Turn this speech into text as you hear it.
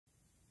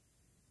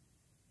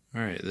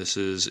Alright, this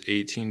is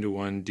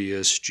 18:1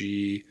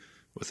 DSG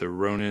with a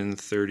Ronin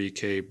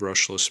 30K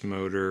brushless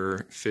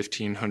motor,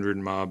 1500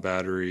 mAh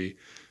battery,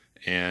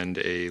 and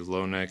a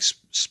Lonex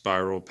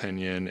spiral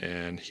pinion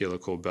and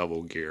helical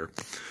bevel gear.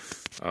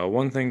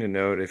 One thing to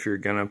note, if you're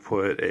going to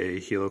put a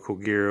helical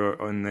gear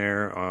on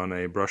there on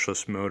a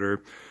brushless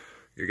motor,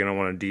 you're going to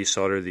want to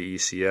desolder the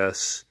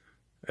ECS.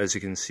 As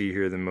you can see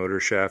here, the motor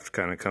shaft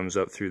kind of comes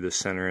up through the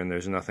center and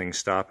there's nothing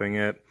stopping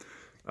it.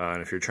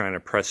 And if you're trying to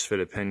press fit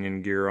a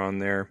pinion gear on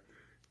there,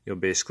 you'll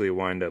basically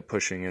wind up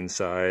pushing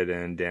inside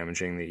and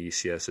damaging the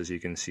ECS, as you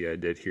can see I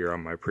did here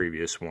on my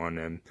previous one,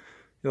 and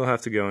you'll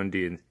have to go and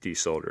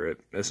desolder it.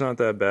 It's not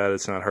that bad,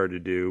 it's not hard to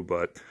do,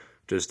 but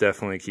just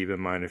definitely keep in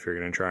mind if you're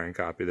going to try and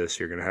copy this,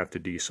 you're going to have to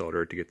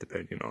desolder it to get the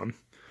pinion on.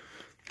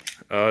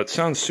 It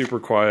sounds super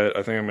quiet.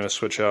 I think I'm going to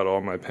switch out all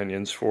my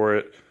pinions for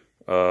it.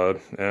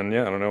 And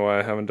yeah, I don't know why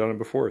I haven't done it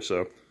before,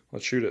 so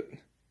let's shoot it.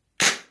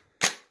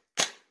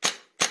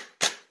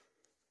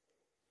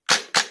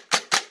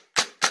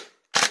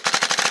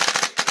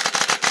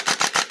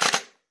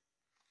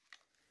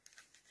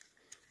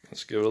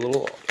 Let's give it a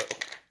little auto.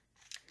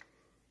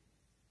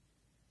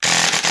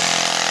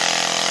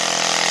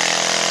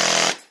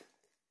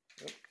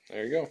 Yep,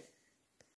 there you go.